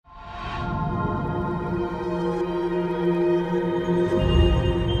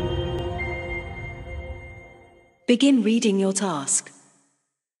Begin reading your task.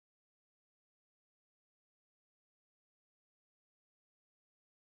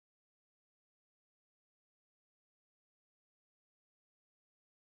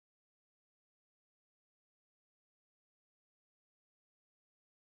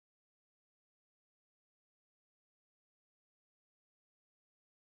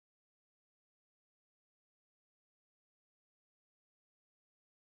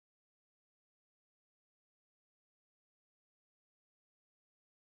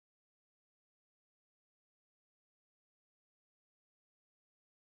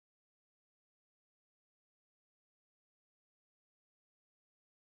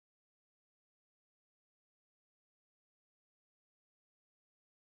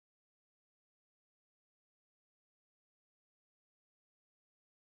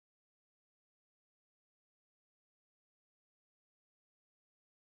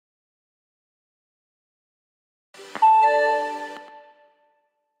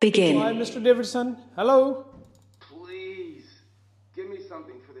 Begin. Hi, Mr. Davidson. Hello. Please, give me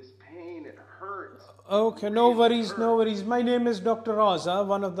something for this pain. It hurts. Okay, no worries, no worries. My name is Dr. Raza,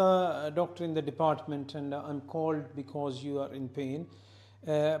 one of the doctor in the department, and I'm called because you are in pain.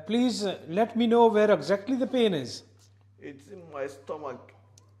 Please let me know where exactly the pain is. It's in my stomach.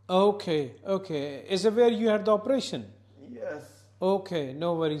 Okay, okay. Is it where you had the operation? Yes. Okay,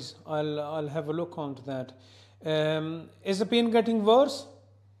 no worries. I'll have a look onto that. Is the pain getting worse?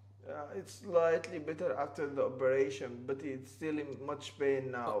 It's slightly better after the operation, but it's still in much pain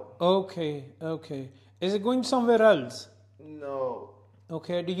now. Okay, okay. Is it going somewhere else? No.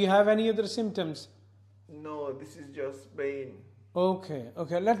 Okay, do you have any other symptoms? No, this is just pain. Okay,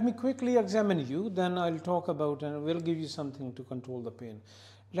 okay. Let me quickly examine you, then I'll talk about and we'll give you something to control the pain.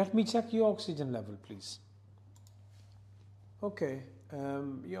 Let me check your oxygen level, please. Okay,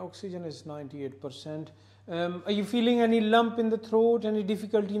 your oxygen is 98%. Are you feeling any lump in the throat, any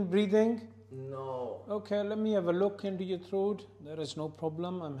difficulty in breathing? No. Okay, let me have a look into your throat. There is no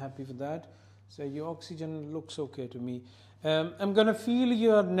problem. I'm happy with that. So your oxygen looks okay to me. I'm going to feel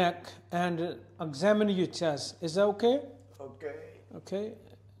your neck and examine your chest. Is that okay? Okay. Okay.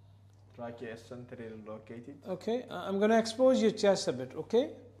 Trachea is centrally located. Okay, I'm going to expose your chest a bit,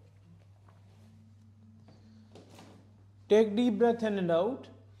 okay? Take deep breath in and out.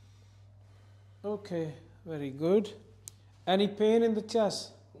 Okay, very good. Any pain in the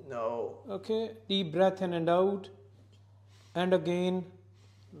chest? No. Okay, deep breath in and out. And again,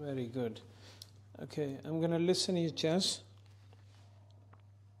 very good. Okay, I'm going to listen to your chest.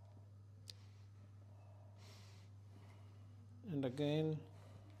 And again,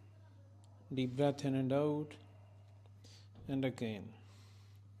 deep breath in and out. And again.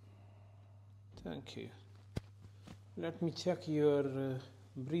 Thank you. Let me check your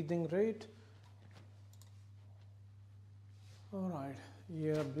breathing rate. All right,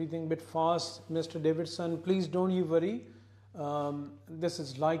 you're breathing a bit fast, Mr. Davidson. Please don't you worry. This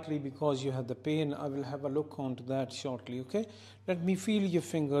is likely because you had the pain. I will have a look onto that shortly, okay? Let me feel your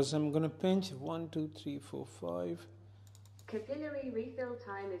fingers. I'm going to pinch 1, 2, 3, 4, 5. Capillary refill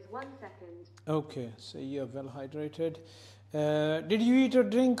time is 1 second. Okay, so you're well hydrated. Did you eat or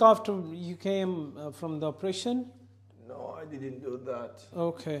drink after you came from the operation? No, I didn't do that.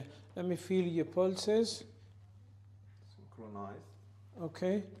 Okay, let me feel your pulses. Synchronized.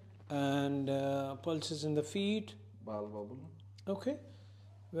 Okay, and pulses in the feet. Palpable. Okay,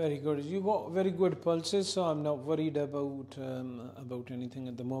 very good. You got very good pulses, so I'm not worried about anything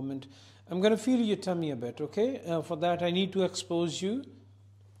at the moment. I'm going to feel your tummy a bit, okay? For that, I need to expose you.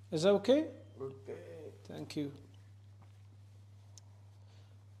 Is that okay? Okay. Thank you.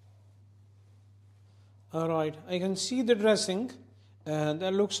 All right, I can see the dressing, and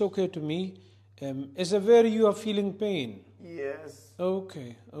that looks okay to me. Is it where you are feeling pain? Yes.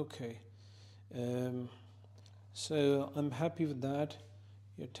 Okay, okay. So I'm happy with that.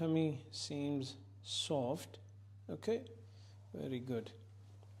 Your tummy seems soft. Okay, very good.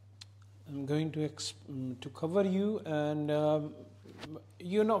 I'm going to cover you, and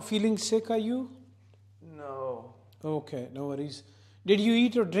you're not feeling sick, are you? No. Okay, no worries. Did you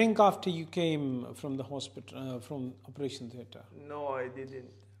eat or drink after you came from the hospital, from operation theatre? No, I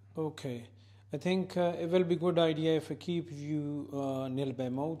didn't. Okay. I think it will be a good idea if I keep you nil by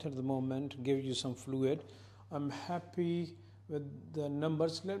mouth at the moment, give you some fluid. I'm happy with the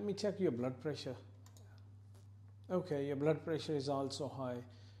numbers. Let me check your blood pressure. Okay, your blood pressure is also high.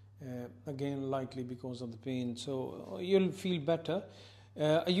 Again, likely because of the pain. So you'll feel better.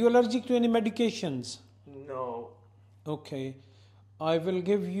 Are you allergic to any medications? No. Okay. I will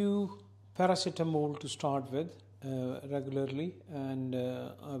give you paracetamol to start with. regularly, and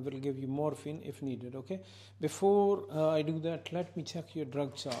I will give you morphine if needed. Okay. Before I do that, let me check your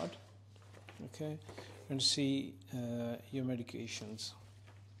drug chart. Okay, and see your medications.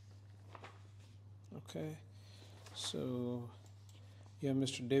 Okay, so you're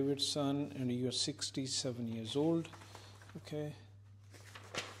Mr. Davidson and you're 67 years old. Okay,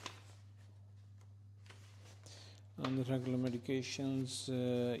 on the regular medications,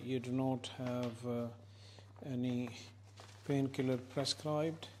 you do not have any painkiller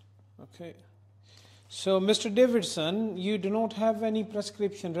prescribed. Okay, so Mr. Davidson, you do not have any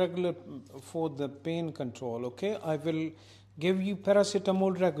prescription regular for the pain control. Okay, I will give you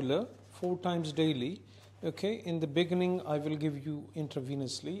paracetamol regular 4 times daily. Okay, in the beginning I will give you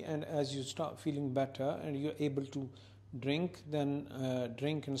intravenously, and as you start feeling better and you're able to drink, then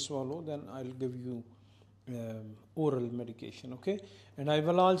drink and swallow, then I'll give you oral medication. Okay, and I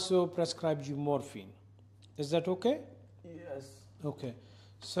will also prescribe you morphine. Is that okay? Yes. Okay,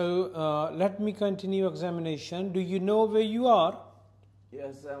 so let me continue examination. Do you know where you are?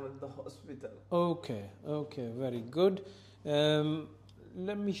 Yes, I'm at the hospital. Okay, okay, very good.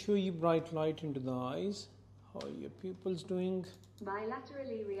 Let me show you bright light into the eyes. How are your pupils doing?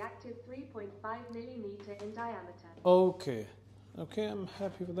 Bilaterally reactive 3.5 millimeter in diameter. Okay, okay, I'm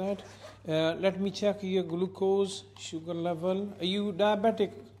happy with that. Let me check your glucose, sugar level. Are you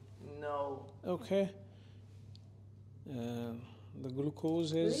diabetic? No. Okay. The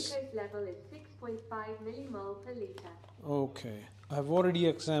glucose is... Glucose level is 6.5 millimole per liter. Okay, I've already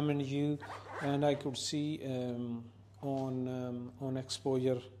examined you, and I could see on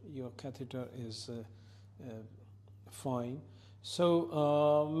exposure your catheter is fine. So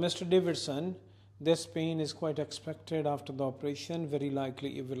Mr. Davidson, this pain is quite expected after the operation. Very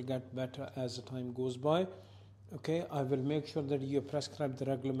likely it will get better as the time goes by. Okay, I will make sure that you prescribe the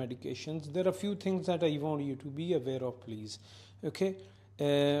regular medications. There are a few things that I want you to be aware of, please. Okay,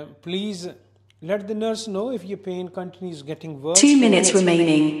 please let the nurse know if your pain continues getting worse. 2 minutes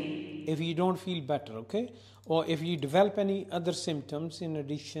remaining. If you don't feel better, okay? Or if you develop any other symptoms in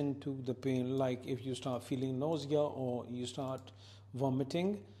addition to the pain, like if you start feeling nausea or you start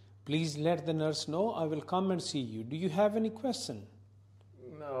vomiting, please let the nurse know. I will come and see you. Do you have any question?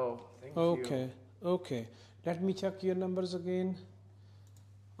 No, thank you. Okay, okay. Let me check your numbers again.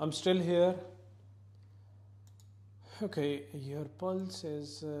 I'm still here. Okay, your pulse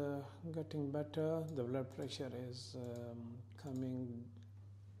is getting better. The blood pressure is coming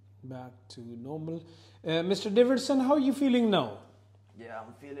back to normal. Mr. Davidson, how are you feeling now? Yeah,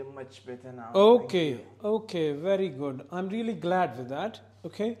 I'm feeling much better now. Okay, okay, very good. I'm really glad with that.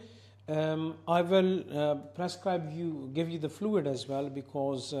 Okay, I will prescribe you, give you the fluid as well,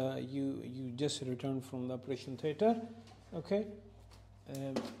 because you just returned from the operation theater. Okay,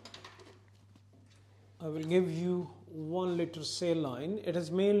 I will give you 1 liter saline. It is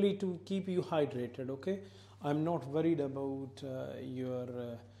mainly to keep you hydrated. Okay, I'm not worried about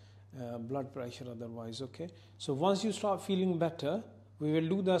your blood pressure otherwise. Okay, so once you start feeling better, we will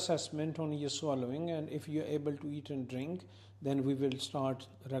do the assessment on your swallowing, and if you're able to eat and drink, then we will start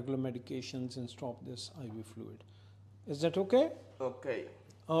regular medications and stop this IV fluid. Is that okay? Okay.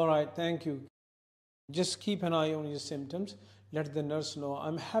 All right, thank you. Just keep an eye on your symptoms. Let the nurse know.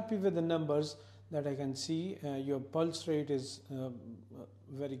 I'm happy with the numbers that I can see. Your pulse rate is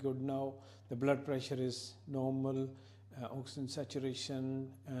very good now. The blood pressure is normal. Oxygen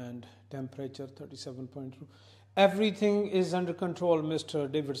saturation and temperature 37.2. Everything is under control, Mr.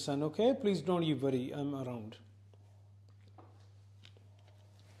 Davidson. Okay, please don't you worry. I'm around.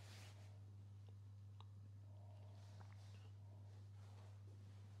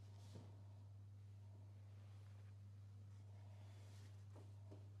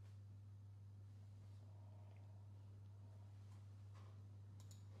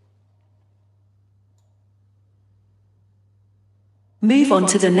 Move on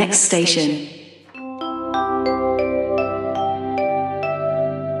to the next station.